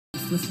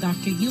with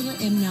Dr.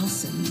 Eulah M.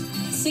 Nelson,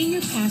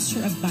 Senior Pastor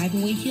of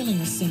Bibleway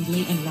Healing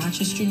Assembly in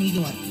Rochester, New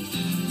York.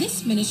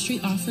 This ministry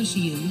offers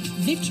you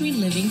victory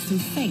living through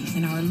faith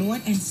in our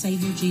Lord and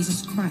Savior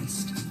Jesus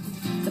Christ.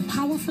 The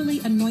powerfully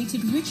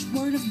anointed rich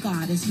word of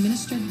God is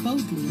ministered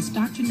boldly as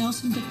Dr.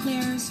 Nelson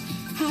declares,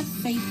 have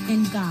faith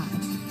in God.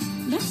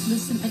 Let's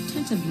listen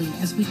attentively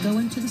as we go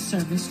into the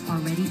service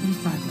already in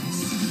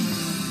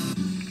progress.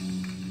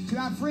 To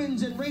our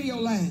friends in Radio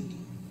Land,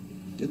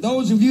 to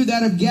those of you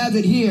that have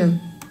gathered here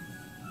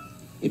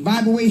at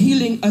Bibleway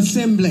Healing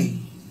Assembly,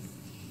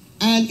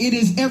 and it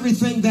is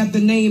everything that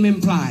the name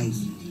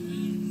implies.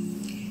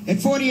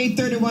 At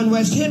 4831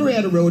 West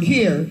Henrietta Road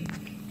here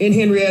in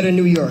Henrietta,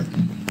 New York.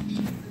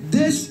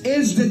 This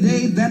is the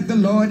day that the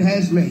Lord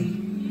has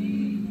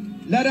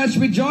made. Let us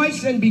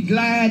rejoice and be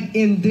glad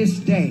in this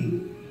day.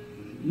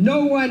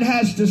 No one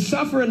has to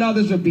suffer and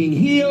others are being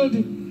healed.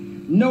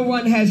 No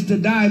one has to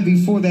die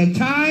before their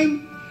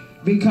time,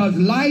 because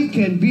life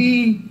can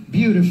be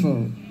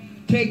beautiful.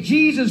 Take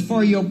Jesus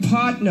for your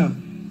partner.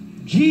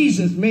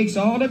 Jesus makes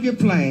all of your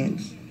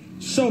plans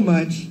so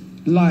much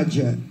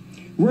larger.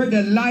 We're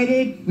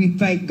delighted. We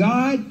thank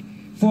God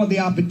for the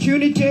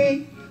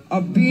opportunity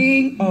of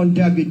being on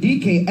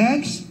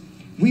WDKX.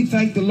 We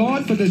thank the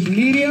Lord for this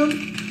medium,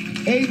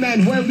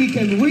 amen, where we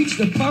can reach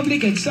the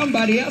public, and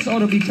somebody else ought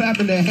to be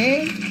clapping their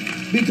hands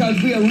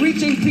because we are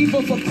reaching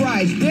people for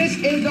Christ. This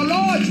is the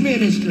Lord's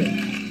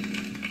ministry.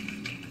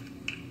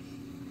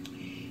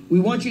 We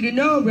want you to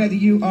know, whether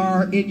you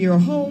are in your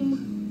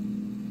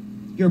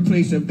home, your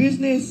place of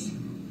business,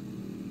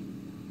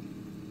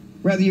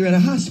 whether you're in a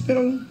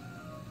hospital,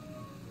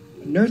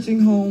 a nursing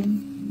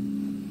home,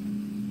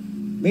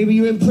 maybe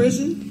you're in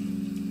prison,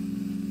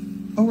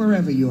 or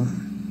wherever you are.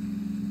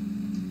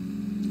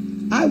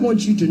 I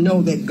want you to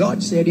know that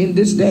God said in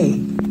this day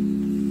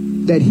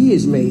that He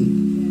has made,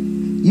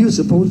 you're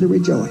supposed to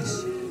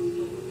rejoice.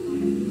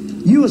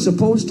 You are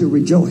supposed to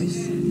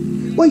rejoice.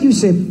 Well, you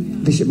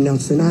said, Bishop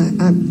Nelson,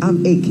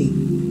 I'm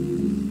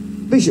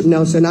aching. Bishop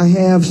Nelson, I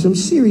have some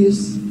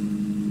serious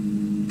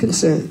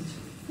concerns.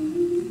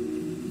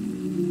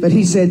 But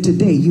he said,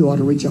 today you ought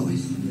to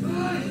rejoice.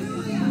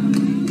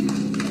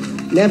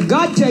 Now, if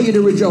God tell you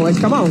to rejoice,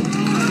 come on.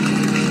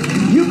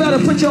 You better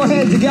put your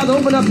hands together,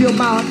 open up your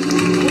mouth.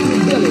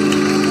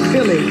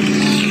 Billy.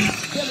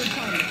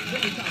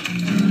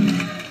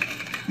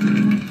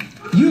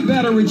 You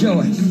better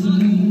rejoice.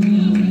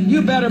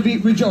 You better be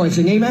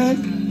rejoicing,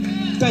 amen?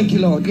 Thank you,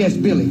 Lord. Yes,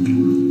 Billy.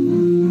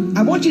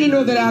 I want you to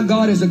know that our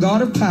God is a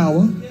God of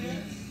power.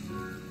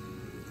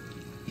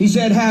 He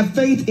said, have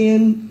faith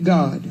in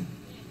God.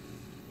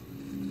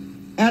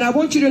 And I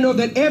want you to know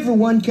that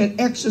everyone can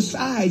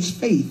exercise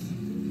faith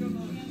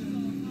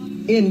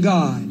in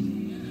God.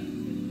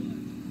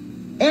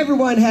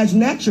 Everyone has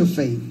natural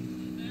faith,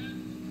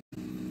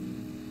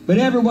 but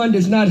everyone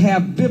does not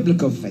have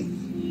biblical faith.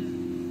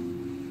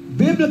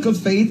 Biblical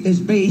faith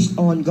is based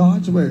on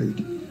God's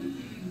word.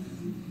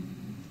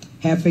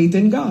 Have faith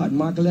in God,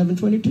 Mark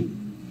 11:22.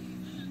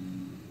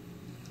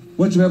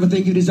 Whatsoever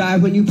thing you desire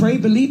when you pray,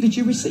 believe that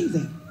you receive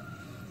them,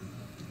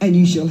 and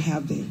you shall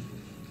have them.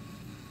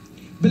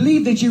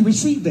 Believe that you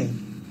receive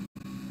them,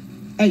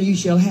 and you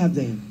shall have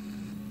them.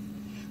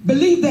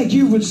 Believe that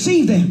you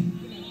receive them,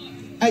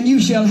 and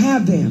you shall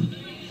have them.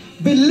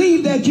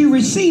 Believe that you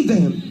receive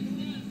them,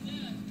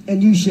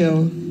 and you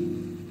shall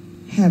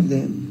have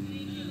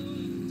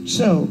them.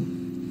 So,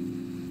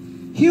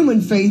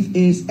 human faith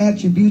is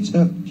attributes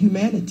of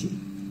humanity.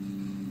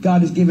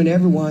 God has given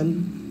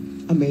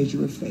everyone a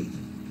measure of faith.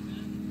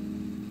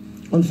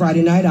 On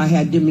Friday night, I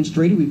had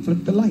demonstrated, we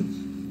flipped the lights.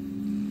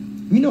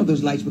 We know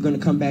those lights were going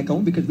to come back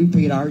on because we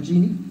paid our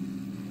genie.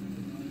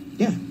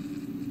 Yeah,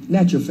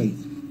 natural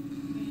faith.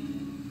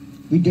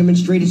 We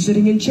demonstrated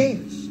sitting in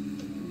chairs.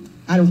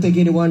 I don't think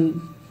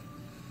anyone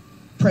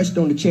pressed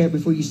on the chair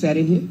before you sat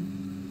in here.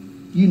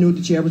 You knew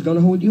the chair was going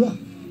to hold you up.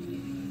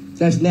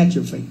 That's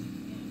natural faith.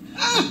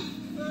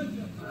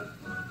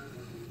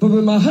 But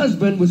when my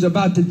husband was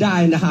about to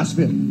die in the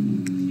hospital,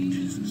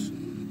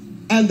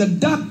 and the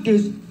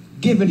doctors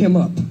giving him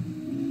up,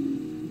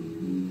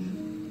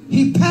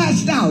 he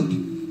passed out,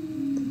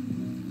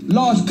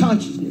 lost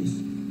consciousness.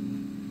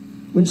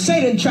 When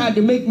Satan tried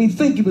to make me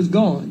think he was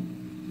gone,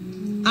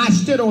 I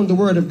stood on the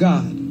word of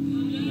God.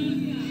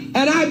 And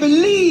I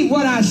believe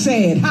what I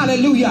said.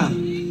 Hallelujah.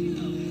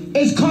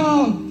 It's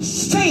called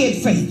say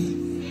it faith.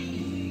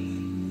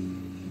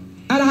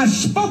 And I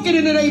spoke it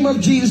in the name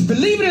of Jesus.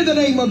 Believe it in the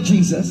name of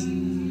Jesus.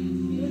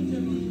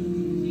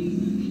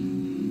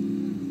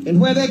 And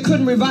where they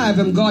couldn't revive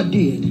him, God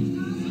did.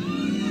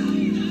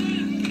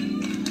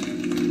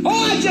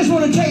 Oh, I just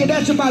want to tell you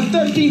that's about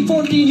 13,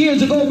 14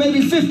 years ago,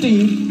 maybe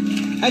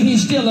 15, and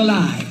he's still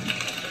alive.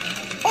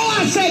 Oh,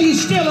 I say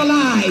he's still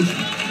alive.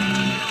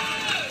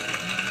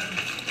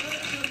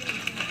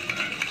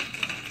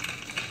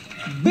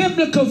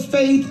 Biblical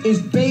faith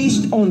is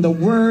based on the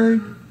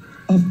word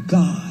of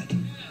God.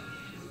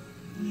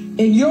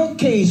 In your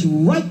case,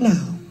 right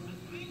now,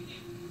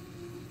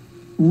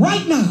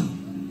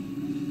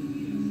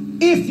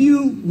 if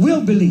you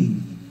will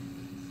believe,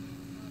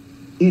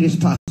 it is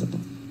possible.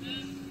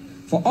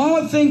 For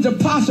all things are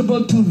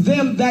possible to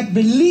them that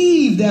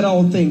believe that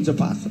all things are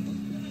possible.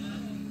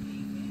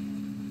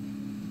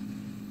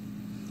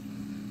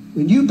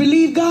 When you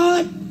believe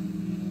God,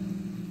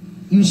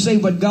 you say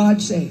what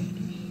God said.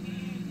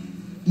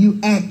 You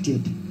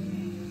acted.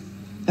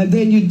 And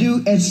then you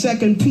do as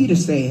 2 Peter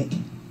said.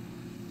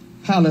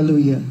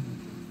 Hallelujah.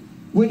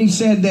 When he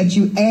said that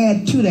you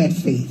add to that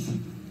faith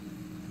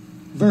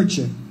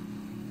virtue.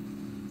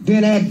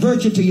 Then add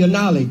virtue to your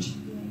knowledge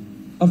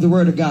of the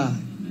word of God.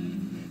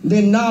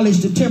 Then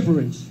knowledge to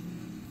temperance.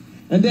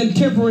 And then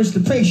temperance to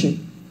patience.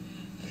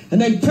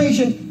 And then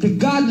patience to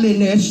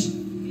godliness.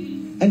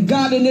 And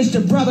godliness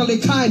to brotherly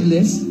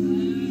kindness.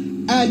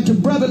 And to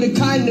brotherly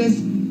kindness,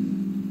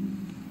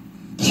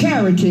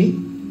 charity.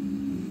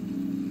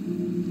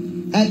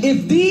 And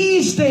if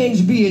these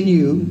things be in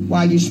you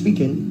while you're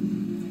speaking,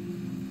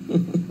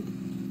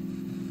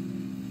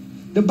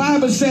 the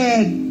Bible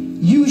said,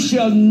 you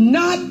shall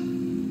not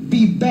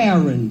be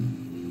barren.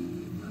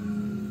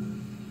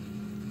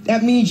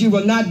 That means you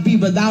will not be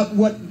without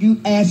what you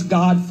ask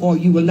God for.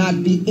 You will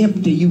not be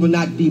empty. You will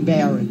not be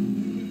barren.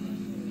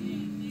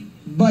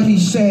 But he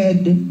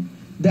said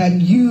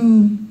that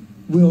you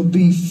will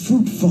be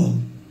fruitful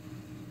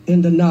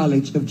in the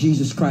knowledge of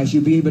Jesus Christ.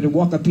 You'll be able to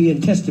walk up here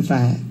and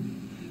testify.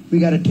 We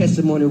got a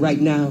testimony right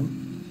now.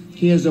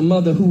 Here's a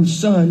mother whose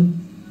son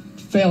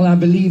fell, I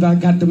believe I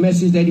got the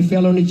message that he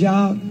fell on the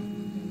job.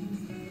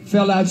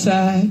 Fell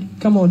outside.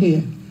 Come on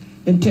here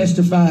and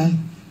testify.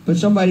 But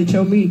somebody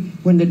told me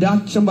when the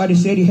doctor, somebody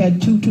said he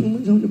had 2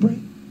 tumors on the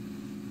brain.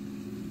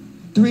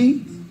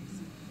 3?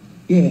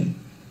 Yeah.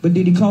 But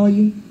did he call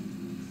you?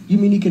 You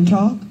mean he can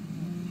talk?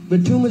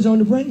 But tumors on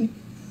the brain?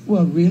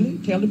 Well, really?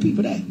 Tell the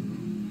people that.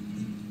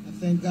 I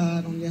thank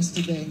God on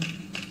yesterday,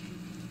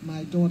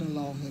 my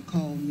daughter-in-law had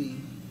called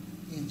me,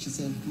 and she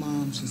said,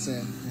 Mom, she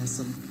said, I have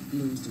some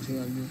news to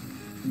tell you.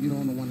 You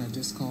don't know when I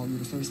just called you,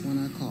 the first one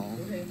I called.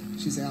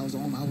 She said, I was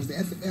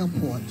at the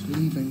airport,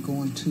 leaving,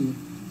 going to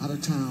out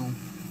of town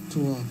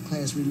to a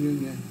class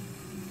reunion,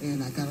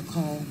 and I got a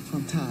call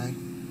from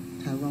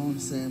Tyrone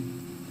said,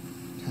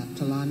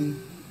 Talani,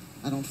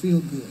 I don't feel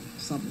good.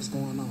 Something's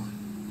going on.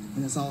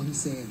 And that's all he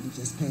said.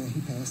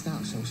 He passed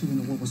out. So she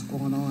didn't know what was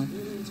going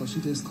on. So she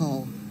just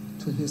called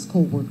to his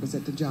co-workers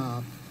at the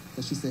job.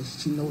 Because she said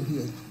she knew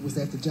he was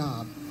at the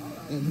job.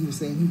 And he was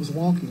saying he was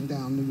walking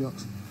down New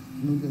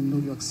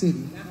York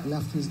City,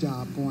 left his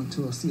job, going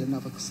to see a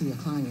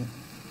client.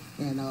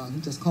 And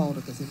he just called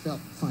her because it felt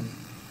funny.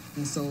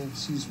 And so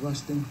she's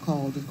rushed and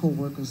called the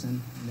co-workers,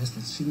 and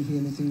she didn't hear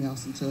anything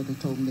else until they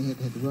told them they had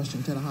to rush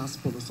him to the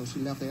hospital. So she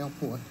left the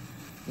airport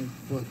and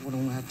went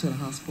on out to the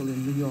hospital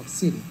in New York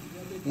City.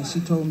 And she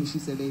told me, she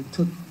said they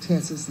took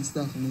tests and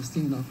stuff, and they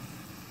seen a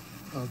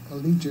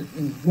lesion,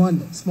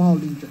 one small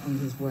lesion on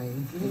his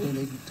brain. And then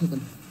they took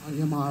an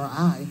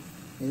MRI,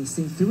 and they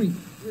seen 3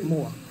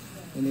 more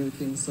and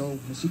everything. So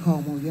when she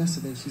called me on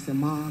yesterday, she said,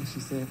 Mom, she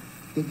said,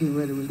 they're getting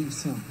ready to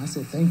release him. I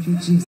said, thank you,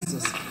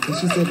 Jesus. And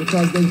she said,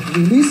 because they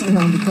releasing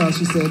him because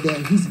she said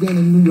that he's been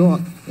in New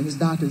York and his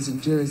doctor's in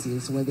Jersey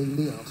is where they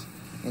live.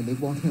 And they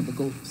want him to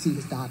go see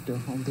his doctor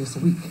on this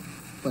week.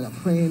 But I'm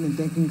praying and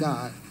thanking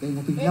God. There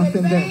won't be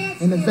nothing there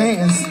in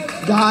advance.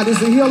 God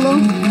is a healer.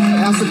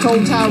 As I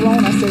told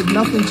Tyrone, I said,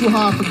 nothing too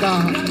hard for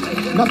God.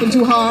 Nothing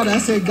too hard. I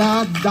said,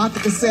 God,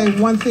 doctor can say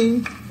one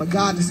thing, but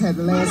God just had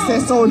the last say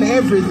so in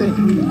everything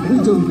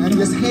we do. And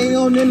just hang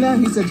on in there.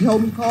 He said, he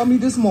called me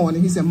this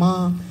morning. He said,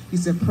 Mom, he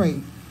said,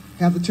 pray.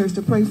 Have the church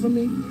to pray for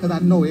me, because I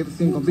know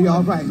everything will be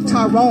all right.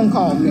 Tyrone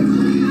called me.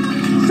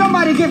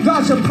 Somebody give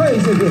God some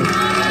praise in here.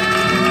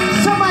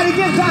 Somebody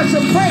give God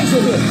some praise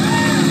in here.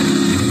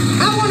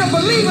 I want a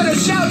believer to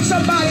shout.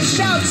 Somebody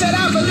shout, said,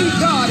 I believe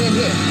God in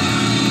here.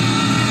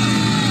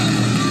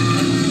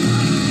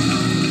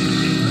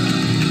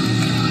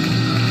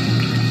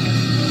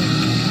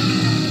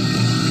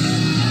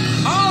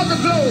 All the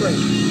glory,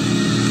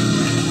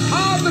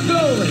 all the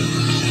glory,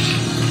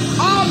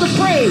 all the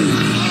praise,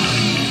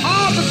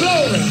 all the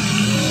glory,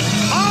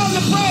 all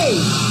the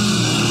praise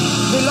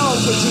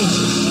belongs to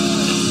Jesus.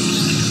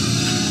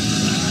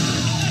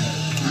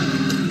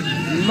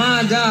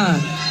 My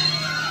God.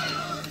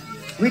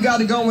 We got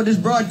to go with this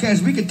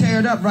broadcast. We can tear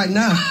it up right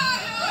now.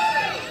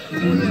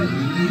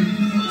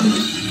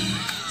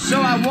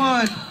 So I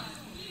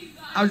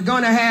was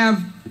going to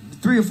have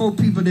 3 or 4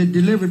 people that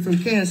delivered from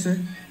cancer,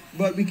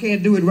 but we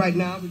can't do it right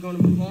now. We're going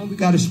to move on. We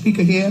got a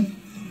speaker here.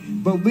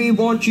 But we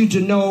want you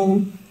to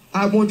know,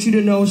 I want you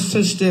to know,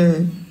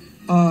 Sister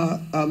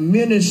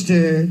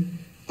Minister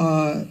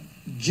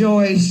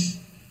Joyce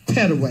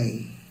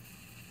Petaway.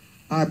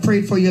 I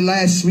prayed for you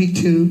last week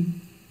too,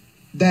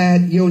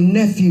 that your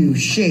nephew,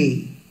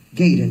 Shay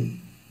Gaydon,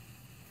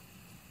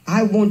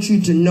 I want you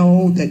to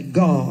know that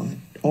God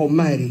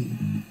Almighty,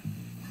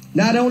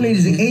 not only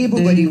is he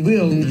able, but he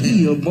will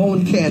heal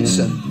bone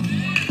cancer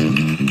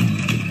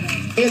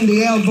in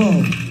the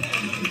elbow.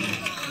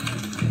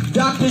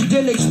 Doctors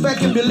didn't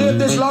expect him to live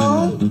this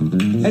long,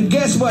 and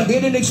guess what?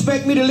 They didn't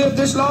expect me to live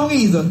this long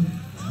either.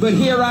 But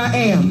here I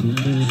am,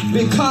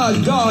 because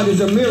God is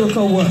a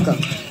miracle worker.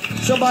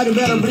 Somebody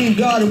better believe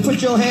God and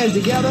put your hands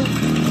together.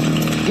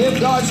 Give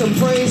God some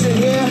praise in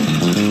here.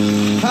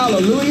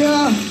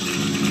 Hallelujah.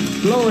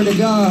 Glory to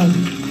God.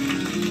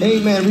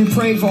 Amen. We're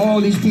praying for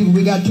all these people.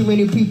 We got too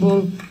many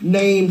people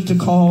names to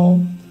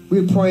call.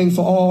 We're praying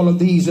for all of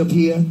these up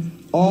here.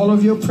 All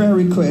of your prayer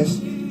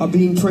requests are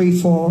being prayed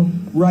for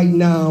right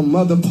now.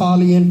 Mother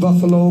Polly in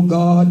Buffalo,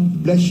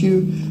 God bless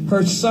you.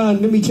 Her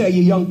son, let me tell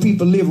you, young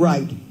people live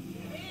right.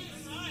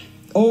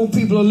 Old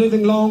people are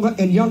living longer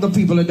and younger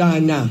people are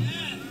dying now.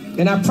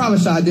 And I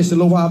prophesied this a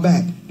little while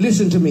back.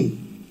 Listen to me.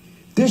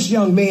 This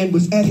young man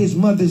was at his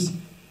mother's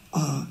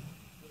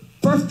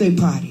birthday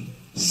party,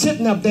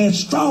 sitting up there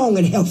strong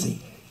and healthy.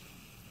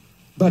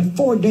 But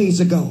 4 days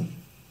ago,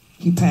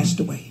 he passed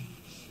away.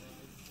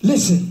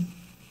 Listen,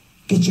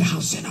 get your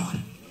house in order.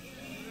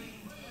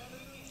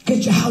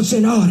 Get your house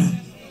in order.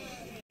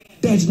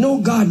 There's no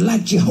God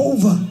like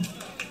Jehovah.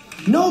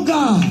 No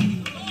God.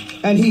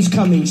 And he's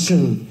coming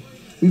soon.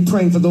 We're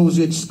praying for those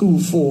at school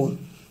for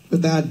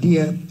with our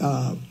dear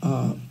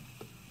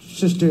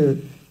sister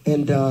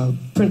and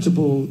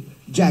Principal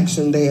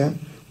Jackson there.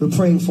 We're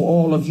praying for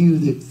all of you,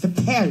 the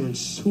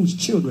parents whose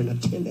children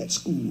attend that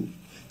school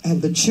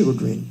and the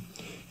children.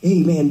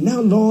 Amen.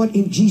 Now, Lord,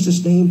 in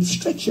Jesus' name,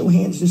 stretch your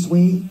hands this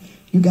way.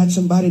 You got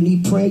somebody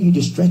need prayer, you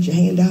just stretch your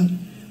hand out.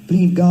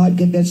 Believe God,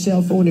 get that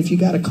cell phone if you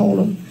got to call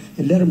them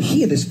and let them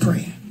hear this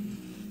prayer.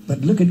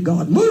 But look at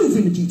God. Move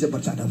into Jesus.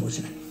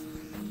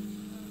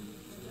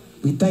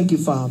 We thank you,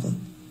 Father,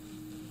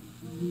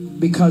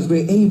 because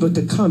we're able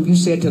to come, you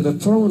said, to the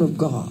throne of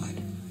God.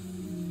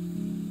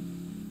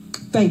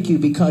 Thank you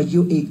because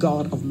you're a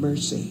God of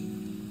mercy.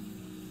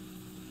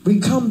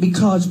 We come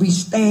because we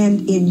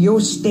stand in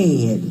your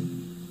stead.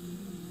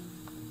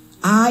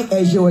 I,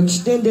 as your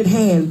extended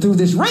hand through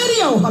this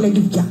radio,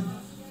 hallelujah,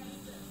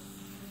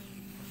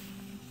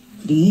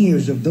 the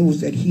ears of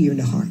those that hear in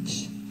the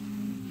hearts.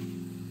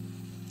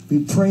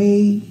 We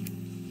pray.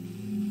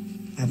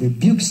 I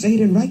rebuke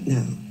Satan right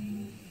now.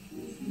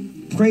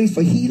 Pray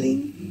for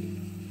healing.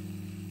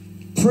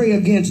 Pray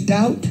against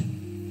doubt,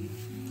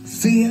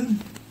 fear,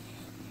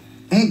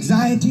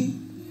 anxiety,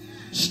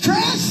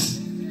 stress,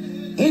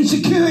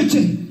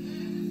 insecurity.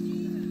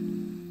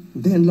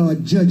 Then,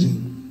 Lord,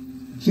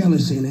 judging,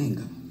 jealousy, and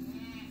anger.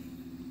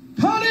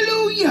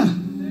 Hallelujah.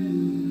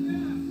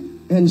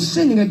 And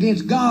sinning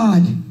against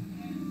God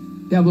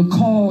that will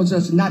cause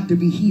us not to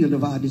be healed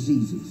of our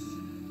diseases.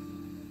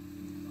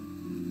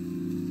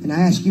 And I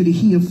ask you to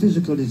heal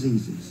physical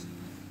diseases,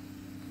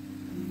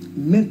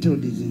 mental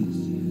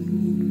disease,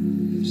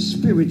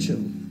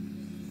 spiritual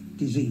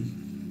disease,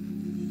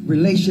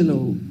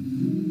 relational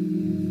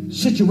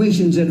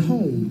situations at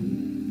home,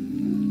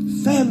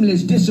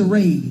 families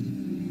disarrayed.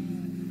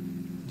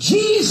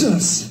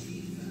 Jesus,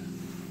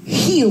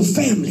 heal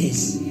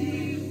families.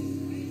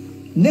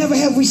 Never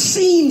have we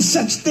seen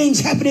such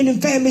things happening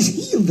in families.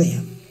 Heal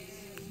them.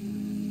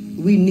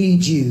 We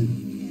need you.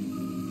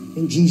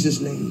 In Jesus'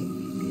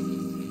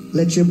 name.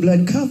 Let your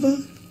blood cover.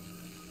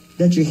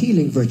 Let your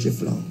healing virtue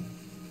flow.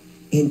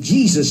 In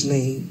Jesus'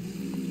 name.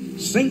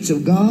 Saints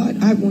of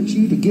God, I want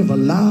you to give a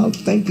loud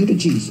thank you to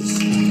Jesus.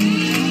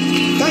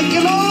 Thank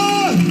you,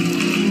 Lord.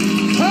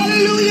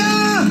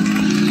 Hallelujah.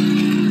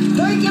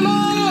 Thank you,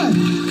 Lord.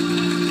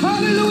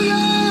 Hallelujah.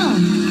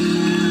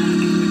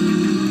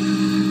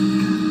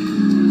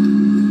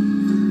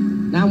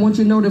 Now I want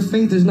you to know that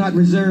faith is not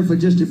reserved for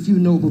just a few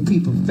noble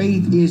people.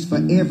 Faith is for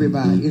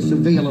everybody. It's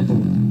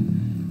available.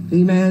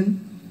 Amen.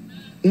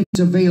 It's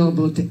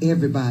available to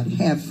everybody.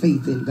 Have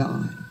faith in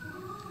God.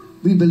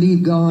 We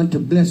believe God to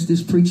bless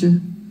this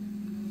preacher,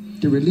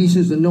 to release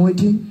his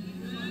anointing,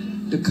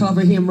 to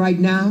cover him right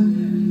now,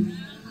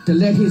 to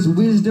let his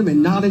wisdom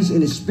and knowledge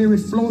and his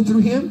spirit flow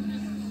through him,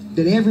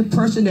 that every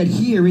person that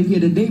hearing here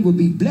today will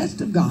be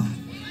blessed of God.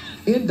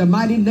 In the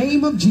mighty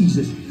name of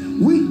Jesus.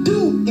 We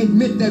do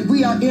admit that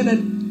we are in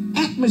an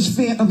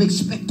atmosphere of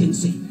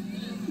expectancy.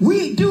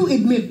 We do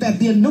admit that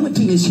the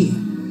anointing is here.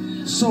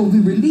 So we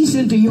release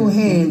into your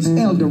hands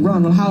Elder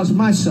Ronald House,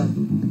 my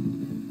son.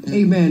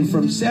 Amen.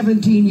 From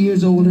 17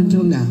 years old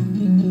until now.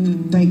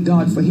 Thank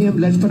God for him.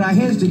 Let's put our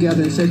hands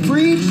together and say,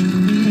 preach.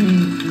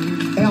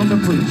 Elder,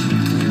 preach.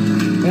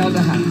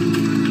 Elder House.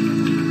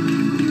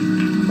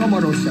 Come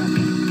on, Osaka.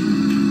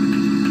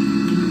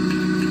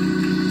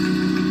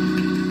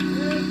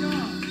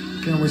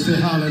 Can we say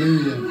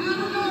hallelujah?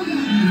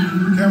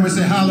 Can we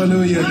say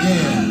hallelujah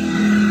again?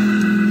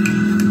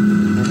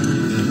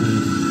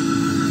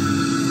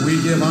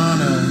 We give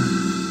honor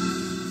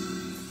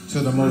to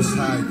the Most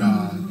High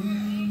God.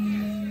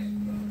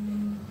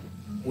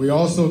 We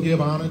also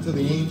give honor to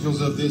the angels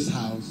of this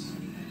house,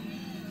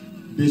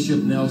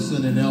 Bishop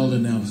Nelson and Elder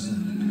Nelson.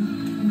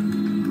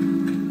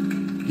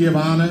 Give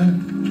honor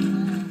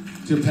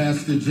to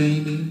Pastor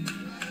Jamie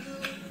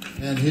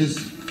and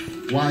his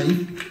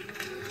wife.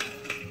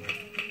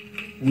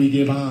 We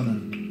give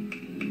honor.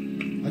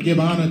 I give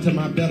honor to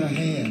my better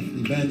half,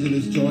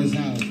 Evangelist Joyce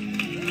House.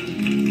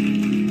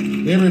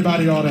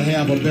 Everybody ought to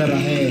have a better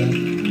half.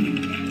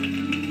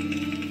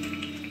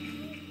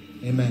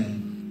 Amen.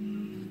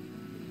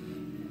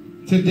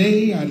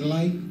 Today I'd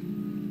like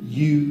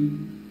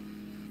you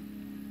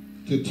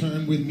to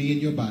turn with me in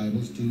your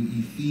Bibles to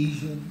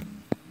Ephesians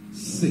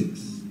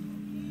 6,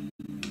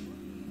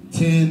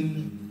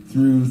 10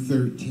 through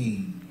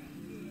 13.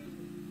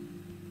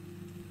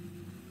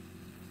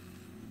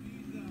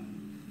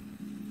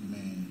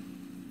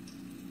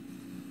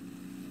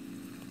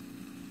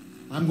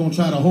 I'm going to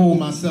try to hold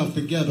myself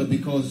together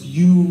because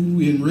you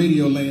in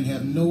Radio Land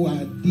have no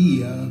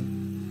idea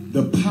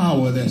the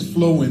power that's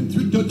flowing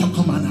through.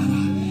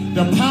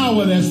 The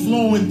power that's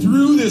flowing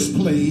through this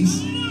place,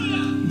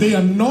 the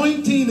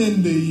anointing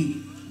and the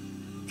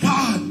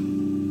God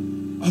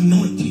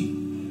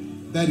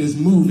anointing that is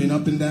moving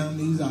up and down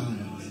these aisles.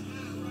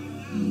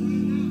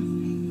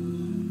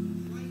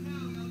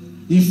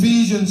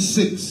 Ephesians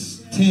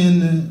 6,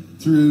 10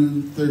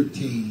 through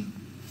 13.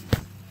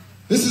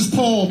 This is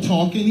Paul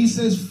talking. He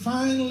says,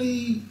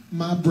 finally,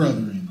 my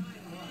brethren,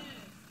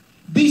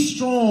 be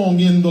strong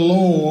in the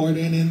Lord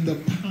and in the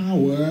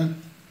power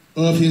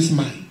of his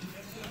might.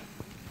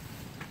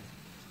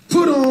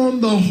 Put on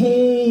the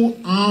whole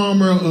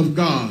armor of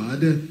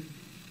God,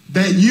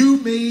 that you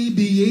may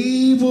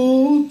be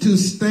able to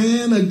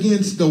stand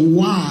against the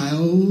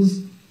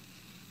wiles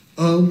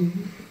of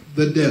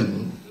the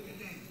devil.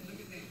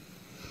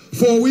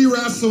 For we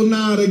wrestle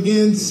not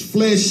against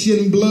flesh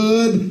and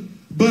blood,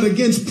 but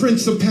against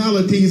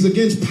principalities,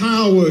 against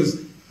powers,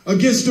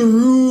 against the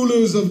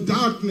rulers of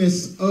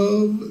darkness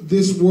of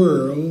this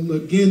world,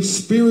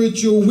 against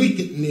spiritual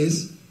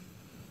wickedness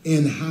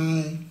in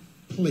high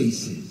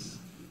places.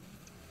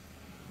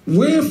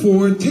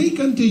 Wherefore, take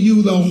unto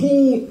you the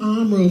whole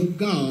armor of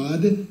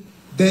God,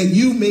 that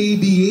you may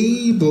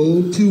be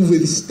able to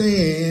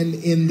withstand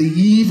in the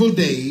evil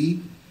day,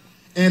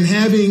 and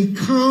having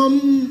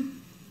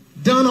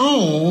done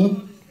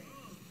all,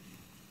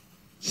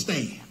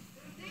 stand.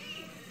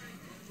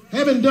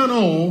 Having done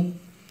all,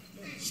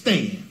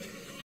 stand.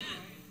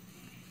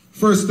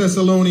 1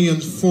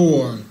 Thessalonians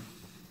 4,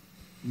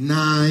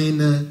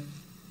 9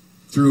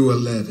 through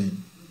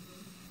 11.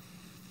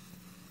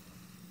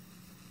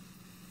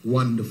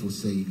 Wonderful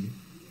Savior.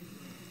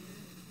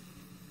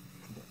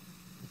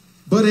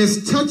 But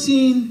as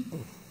touching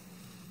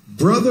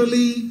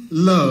brotherly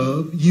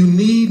love, you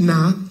need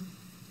not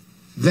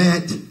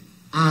that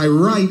I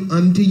write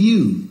unto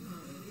you.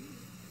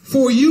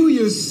 For you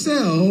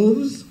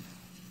yourselves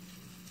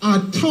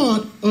are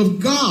taught of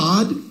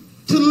God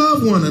to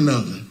love one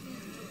another.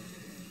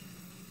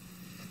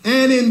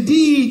 And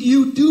indeed,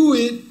 you do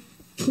it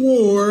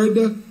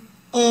toward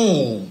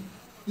all.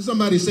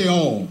 Somebody say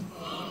all.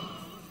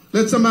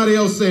 Let somebody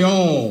else say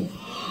all.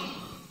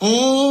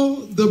 All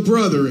the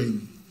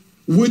brethren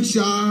which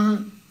are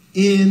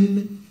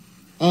in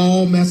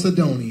all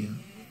Macedonia.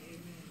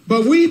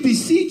 But we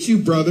beseech you,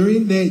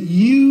 brethren, that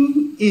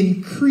you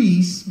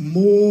increase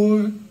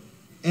more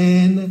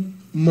and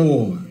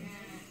more,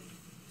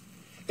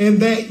 and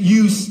that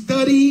you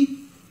study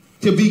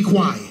to be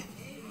quiet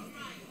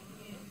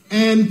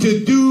and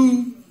to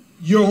do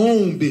your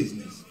own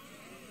business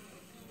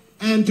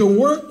and to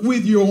work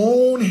with your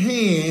own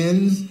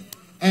hands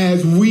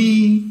as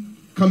we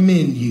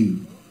commend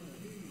you.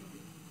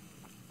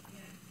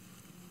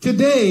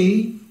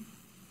 Today,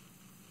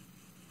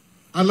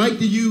 I'd like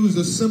to use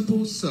a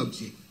simple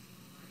subject.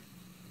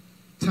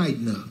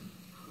 Tighten up.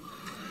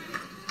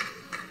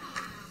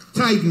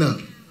 Tighten up.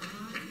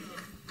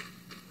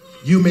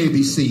 You may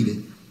be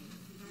seated.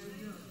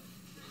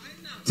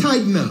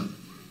 Tighten up.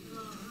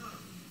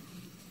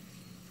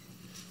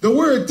 The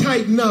word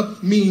tighten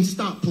up means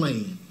stop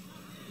playing.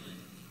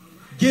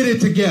 Get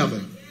it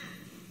together.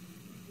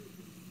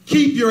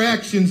 Keep your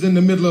actions in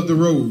the middle of the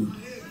road.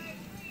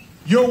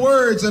 Your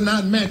words are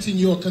not matching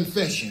your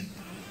confession.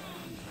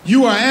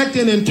 You are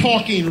acting and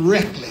talking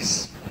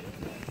reckless.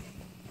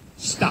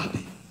 Stop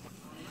it.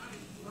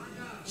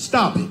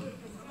 Stop it.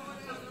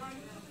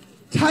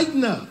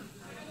 Tighten up.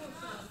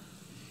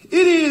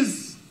 It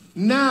is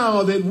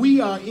now that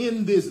we are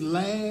in this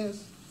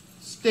last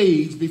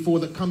stage before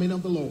the coming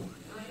of the Lord.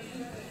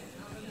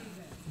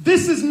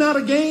 This is not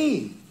a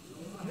game.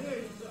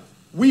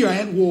 We are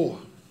at war.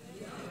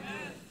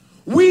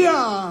 We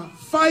are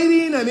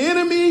fighting an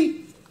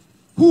enemy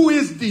who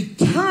is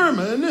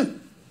determined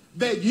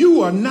that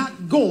you are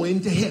not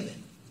going to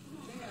heaven.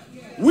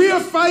 We are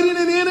fighting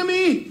an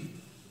enemy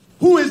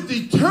who is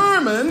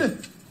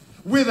determined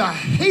with a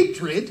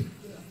hatred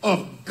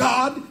of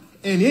God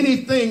and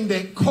anything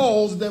that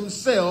calls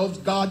themselves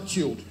God's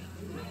children.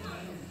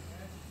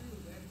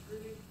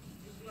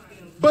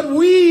 But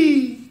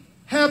we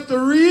have to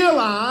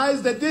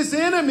realize that this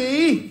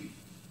enemy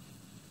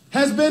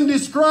has been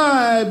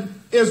described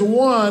as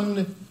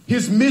one,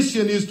 his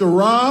mission is to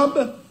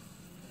rob,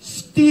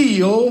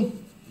 steal,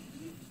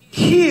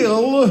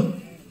 kill,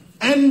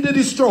 and to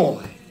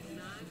destroy.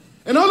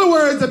 In other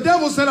words, the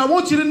devil said, I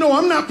want you to know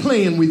I'm not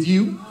playing with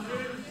you.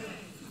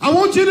 I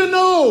want you to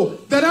know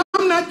that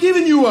I'm not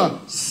giving you a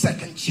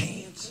second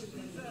chance.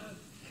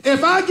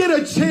 If I get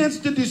a chance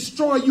to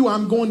destroy you,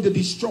 I'm going to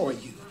destroy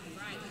you.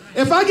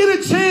 If I get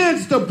a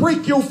chance to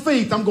break your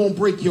faith, I'm going to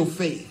break your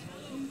faith.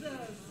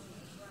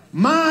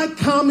 My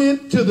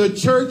comment to the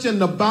church and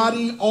the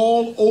body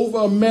all over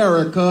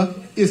America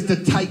is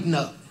to tighten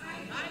up.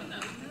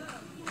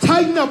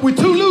 Tighten up. We're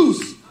too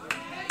loose.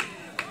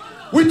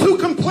 We're too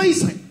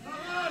complacent.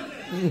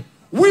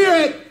 We're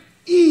at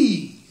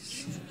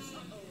ease.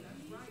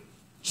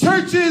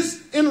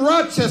 Churches in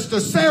Rochester,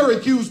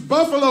 Syracuse,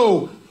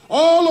 Buffalo,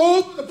 all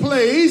over the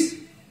place,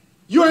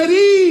 you're at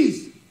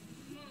ease.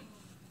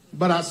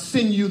 But I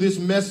send you this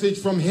message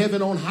from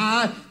heaven on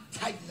high.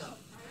 Tighten up.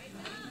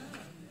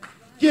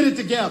 Get it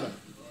together.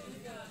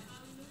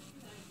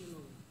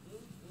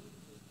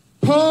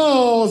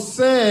 Paul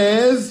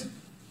says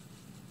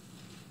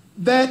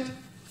that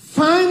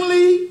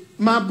finally,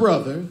 my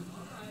brother,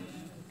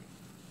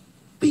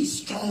 be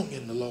strong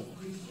in the Lord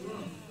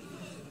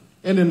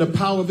and in the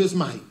power of his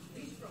might.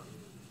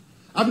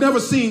 I've never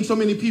seen so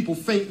many people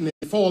fainting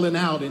and falling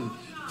out and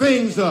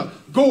things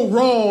go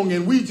wrong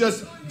and we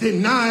just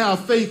deny our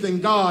faith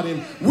in God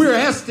and we're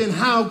asking,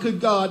 how could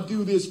God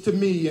do this to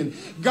me? And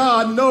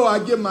God know I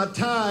give my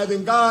tithe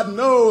and God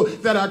know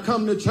that I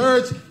come to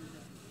church.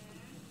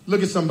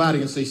 Look at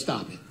somebody and say,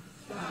 stop it.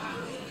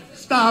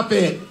 Stop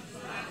it.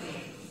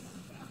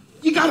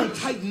 You got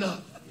to tighten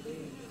up.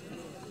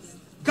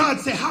 God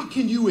said, how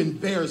can you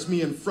embarrass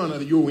me in front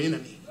of your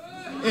enemy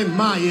and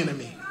my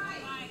enemy?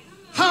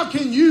 How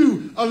can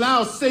you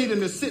allow Satan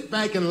to sit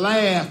back and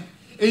laugh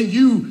and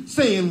you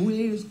saying,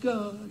 where's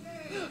God?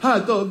 I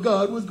thought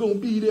God was going to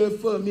be there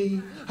for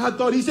me. I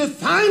thought he said,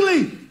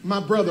 finally, my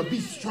brother, be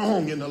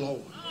strong in the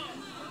Lord.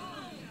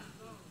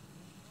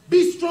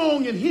 Be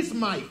strong in his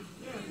might,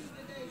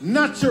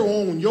 not your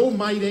own. Your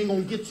might ain't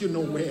going to get you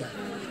nowhere.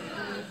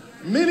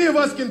 Many of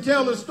us can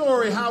tell the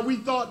story how we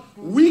thought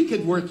we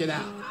could work it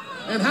out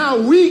and how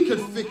we could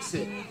fix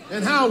it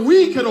and how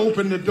we could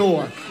open the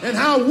door and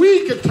how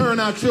we could turn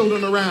our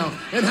children around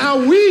and how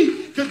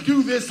we could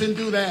do this and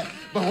do that.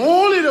 But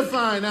only to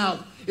find out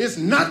it's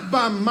not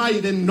by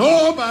might and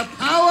nor by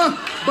power,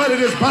 but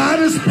it is by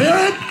the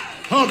Spirit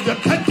of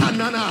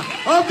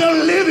the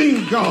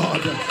living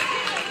God.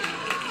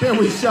 Can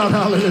we shout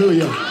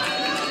hallelujah?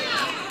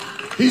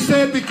 He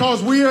said,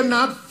 because we are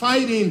not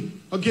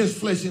fighting against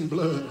flesh and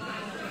blood.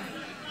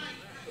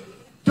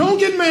 Don't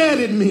get mad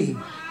at me.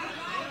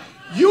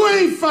 You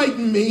ain't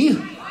fighting me.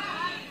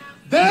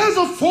 There's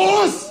a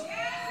force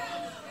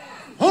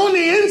on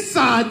the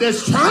inside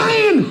that's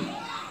trying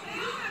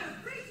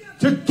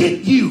to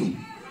get you.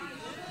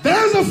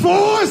 There's a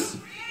force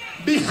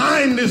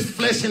behind this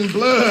flesh and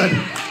blood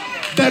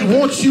that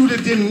wants you to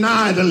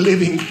deny the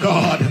living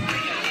God.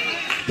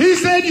 He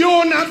said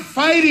you're not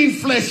fighting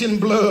flesh and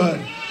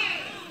blood,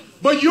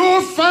 but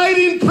you're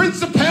fighting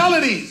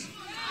principalities.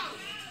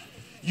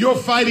 You're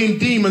fighting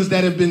demons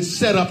that have been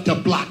set up to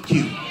block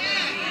you.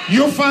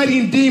 You're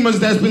fighting demons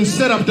that's been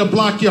set up to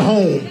block your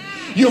home.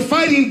 You're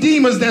fighting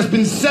demons that's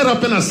been set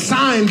up and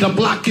assigned to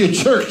block your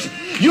church.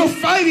 You're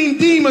fighting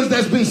demons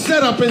that's been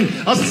set up and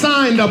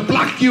assigned to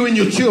block you and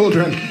your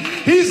children.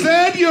 He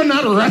said you're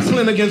not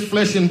wrestling against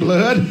flesh and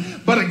blood,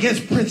 but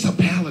against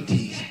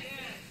principalities,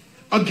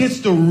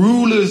 against the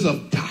rulers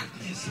of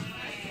darkness.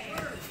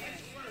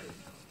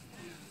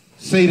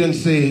 Satan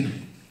said,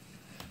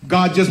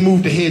 God just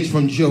moved the hedge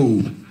from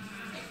Job.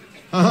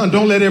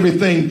 Don't let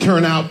everything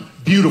turn out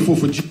beautiful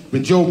for Job,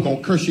 and Job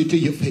gonna curse you to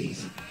your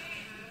face.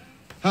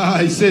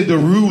 He said the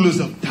rulers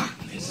of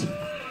darkness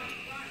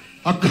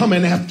are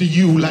coming after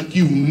you like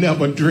you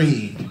never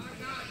dreamed.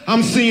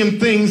 I'm seeing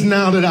things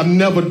now that I've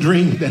never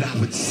dreamed that I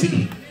would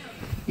see.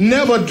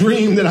 Never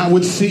dreamed that I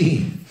would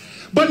see.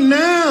 But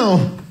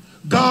now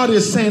God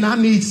is saying, I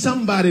need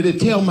somebody to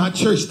tell my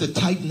church to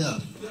tighten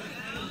up.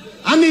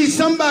 I need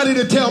somebody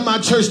to tell my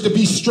church to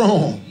be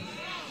strong.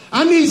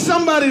 I need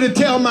somebody to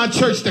tell my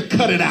church to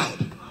cut it out.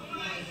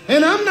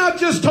 And I'm not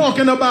just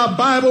talking about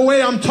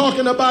Bibleway. I'm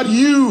talking about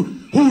you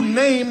who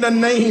name the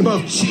name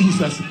of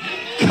Jesus.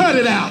 Cut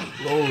it out.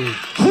 Glory.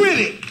 Quit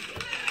it.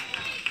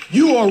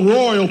 You are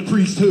royal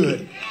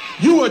priesthood.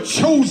 You are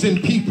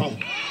chosen people.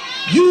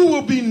 You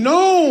will be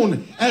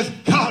known as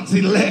God's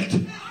elect.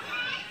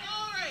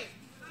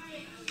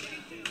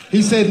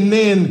 He said, and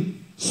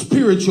then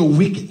spiritual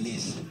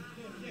wickedness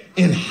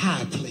in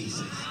high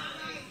places.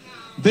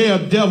 There are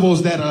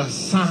devils that are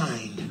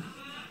assigned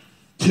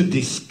to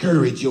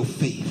discourage your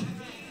faith.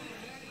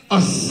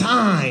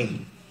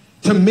 Assigned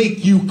to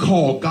make you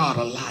call God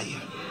a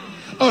liar.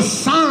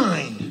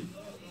 Assigned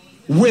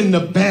when the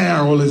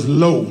barrel is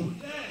low.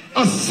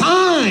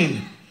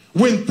 Assigned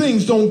when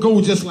things don't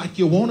go just like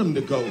you want them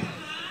to go.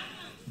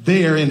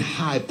 They're in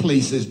high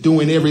places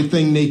doing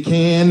everything they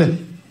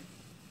can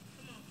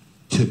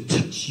to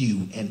touch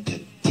you and to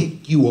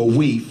take you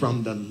away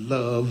from the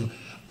love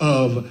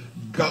of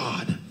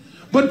God.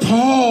 But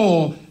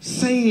Paul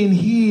saying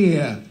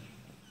here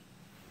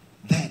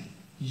that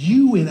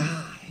you and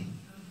I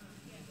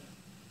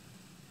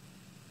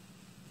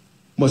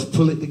must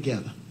pull it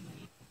together.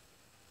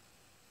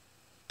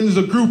 There's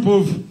a group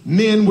of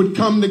men would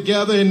come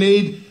together and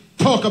they'd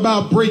talk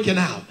about breaking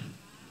out.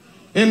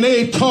 And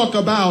they'd talk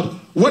about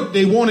what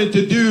they wanted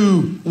to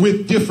do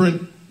with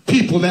different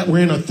people that were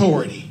in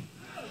authority.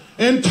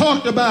 and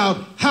talked about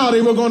how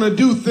they were going to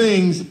do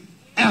things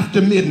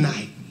after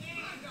midnight.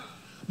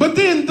 But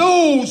then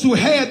those who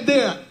had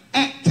their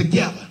act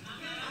together,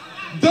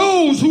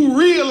 those who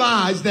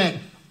realized that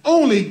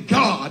only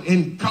God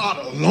and God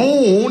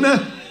alone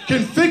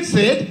can fix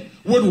it,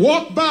 would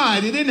walk by.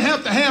 They didn't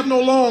have to have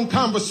no long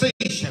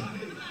conversation,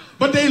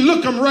 but they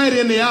look them right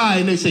in the eye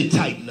and they say,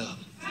 tighten up.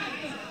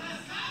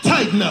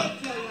 Tighten up.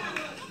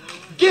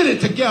 Get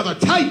it together.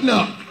 Tighten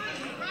up.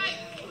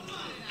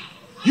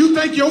 You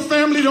think your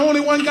family the only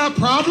one got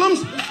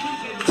problems?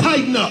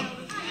 Tighten up.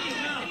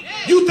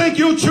 You think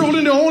your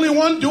children the only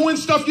one doing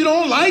stuff you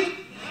don't like?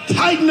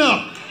 Tighten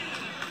up.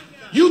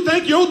 You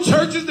think your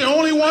church is the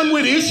only one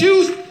with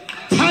issues?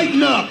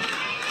 Tighten up.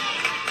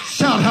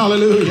 Shout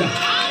hallelujah.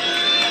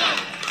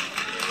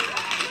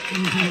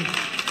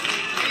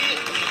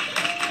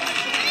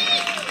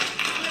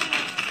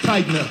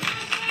 Tighten up.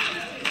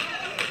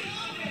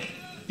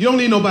 You don't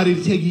need nobody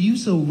to tell you, you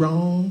so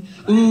wrong.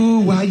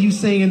 Ooh, why are you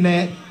saying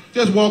that?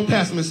 Just walk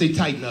past them and say,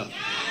 tighten up.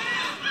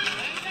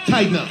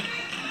 Tighten up.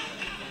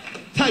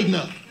 Tighten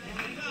up.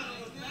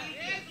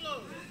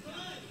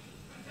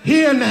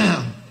 Here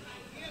now,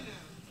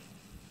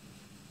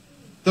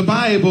 the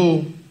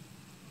Bible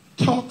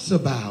talks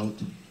about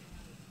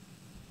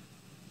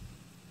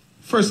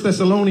 1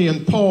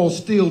 Thessalonians, Paul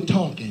still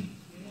talking.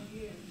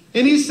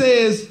 And he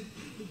says,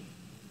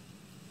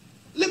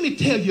 let me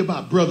tell you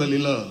about brotherly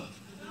love.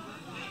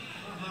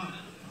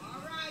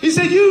 He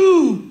said,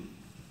 you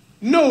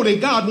know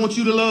that God wants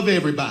you to love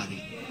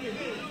everybody.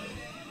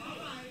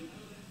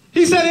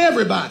 He said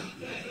everybody.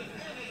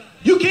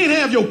 You can't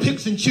have your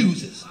picks and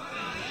chooses.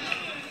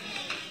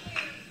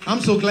 I'm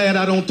so glad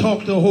I don't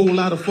talk to a whole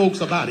lot of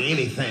folks about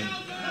anything.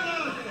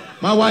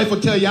 My wife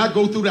will tell you, I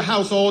go through the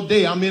house all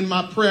day. I'm in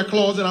my prayer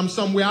closet. I'm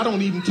somewhere. I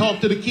don't even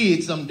talk to the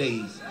kids some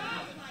days.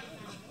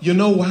 You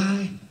know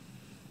why?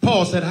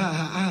 Paul said,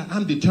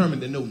 I'm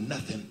determined to know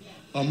nothing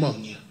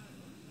among you.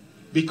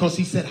 Because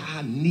he said,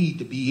 I need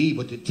to be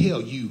able to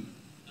tell you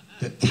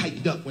to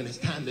tighten up when it's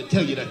time to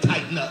tell you to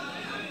tighten up.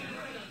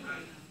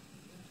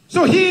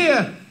 So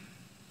here,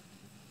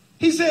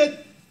 he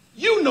said,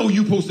 you know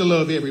you're supposed to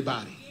love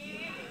everybody.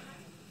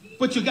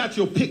 But you got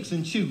your picks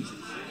and chooses.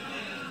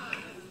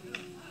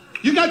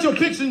 You got your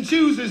picks and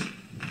chooses.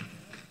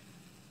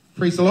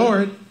 Praise the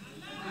Lord.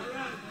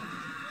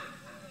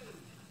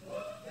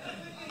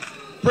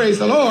 Praise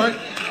the Lord.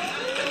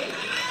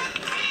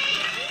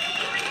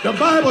 The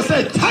Bible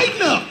said,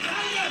 tighten up.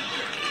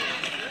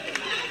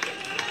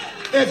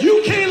 If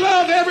you can't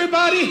love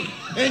everybody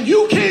and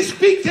you can't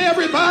speak to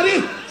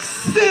everybody,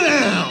 sit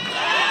down.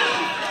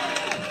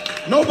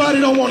 Nobody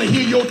don't want to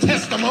hear your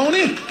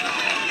testimony.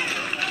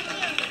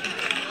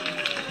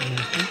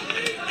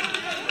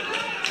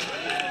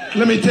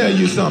 Let me tell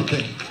you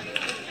something.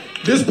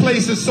 This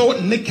place is so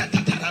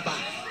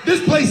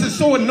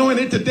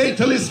anointed today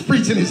till this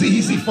preaching is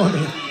easy for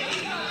me.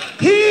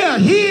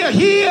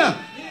 Here.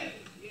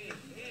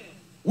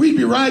 We'd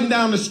be riding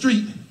down the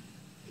street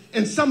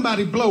and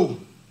somebody blow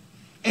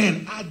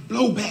and I'd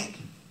blow back.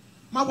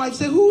 My wife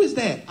said, who is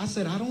that? I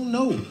said, I don't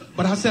know.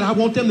 But I said, I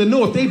want them to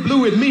know if they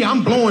blew at me,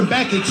 I'm blowing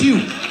back at you.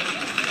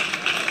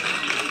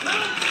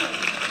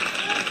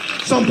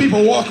 Some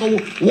people walk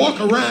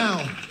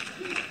around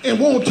and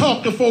won't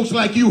talk to folks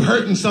like you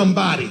hurting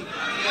somebody.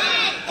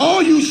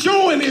 All you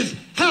showing is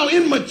how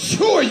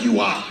immature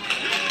you are.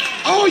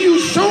 All you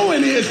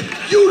showing is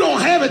you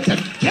don't have it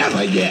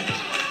together yet.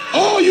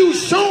 All you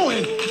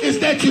showing is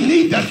that you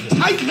need to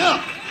tighten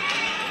up.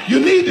 You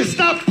need to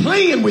stop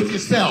playing with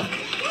yourself.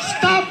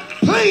 Stop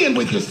playing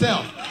with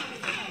yourself.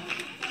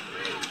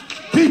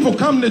 People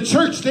come to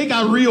church, they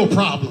got real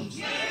problems.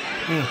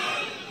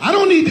 I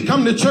don't need to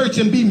come to church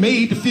and be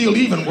made to feel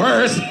even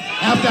worse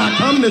after I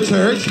come to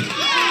church.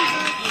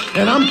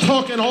 And I'm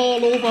talking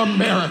all over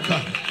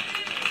America.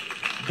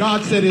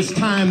 God said it's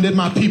time that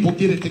my people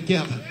get it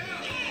together.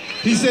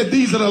 He said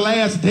these are the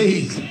last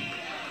days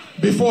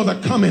before the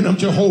coming of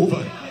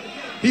Jehovah.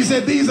 He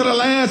said these are the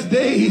last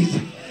days,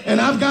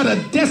 and I've got a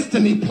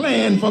destiny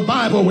plan for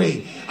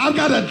Bibleway. I've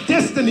got a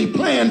destiny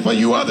plan for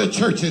you other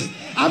churches.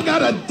 I've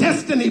got a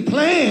destiny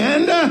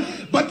plan,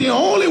 but the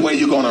only way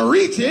you're going to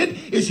reach it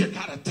is you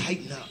got to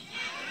tighten up.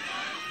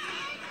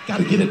 Got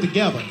to get it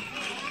together.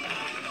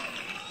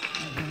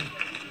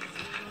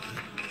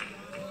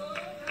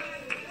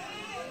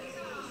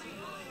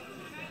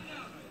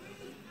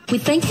 We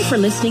thank you for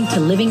listening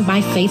to Living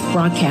by Faith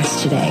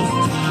broadcast today.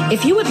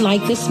 If you would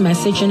like this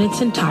message in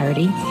its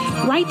entirety,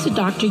 write to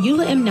Dr.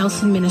 Eulah M.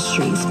 Nelson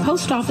Ministries,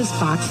 Post Office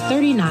Box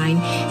 39,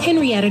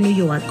 Henrietta, New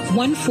York,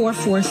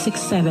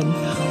 14467,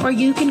 or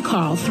you can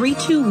call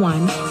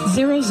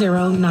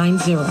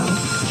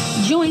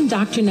 321-0090. Join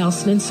Dr.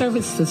 Nelson in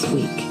service this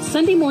week.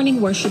 Sunday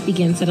morning worship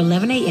begins at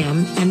 11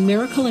 a.m. and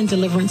miracle and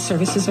deliverance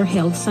services are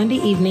held Sunday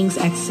evenings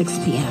at 6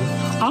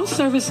 p.m. All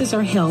services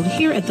are held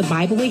here at the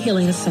Bibleway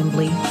Healing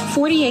Assembly,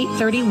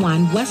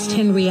 4831 West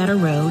Henrietta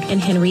Road in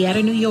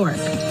Henrietta, New York.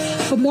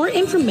 For more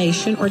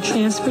information or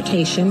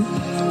transportation,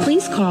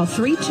 please call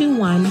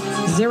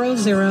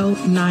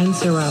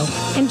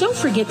 321-0090. And don't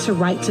forget to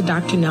write to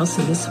Dr.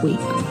 Nelson this week.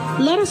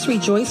 Let us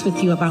rejoice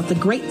with you about the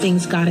great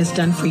things God has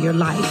done for your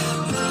life.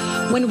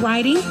 When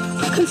writing,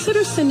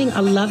 consider sending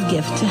a love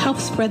gift to help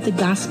spread the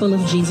gospel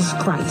of Jesus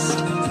Christ.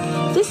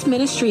 This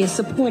ministry is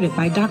supported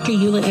by Dr.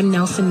 Eulah M.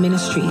 Nelson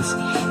Ministries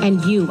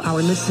and you,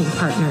 our listening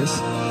partners.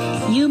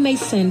 You may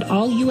send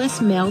all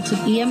U.S. mail to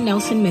E.M.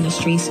 Nelson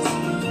Ministries,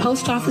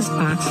 Post Office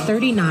Box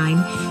 39,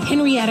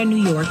 Henrietta, New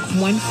York,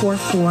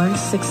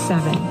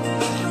 14467.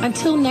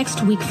 Until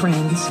next week,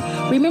 friends,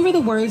 remember the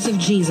words of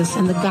Jesus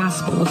in the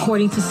gospel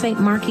according to St.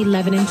 Mark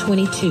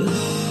 11:22.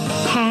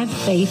 Have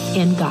faith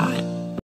in God.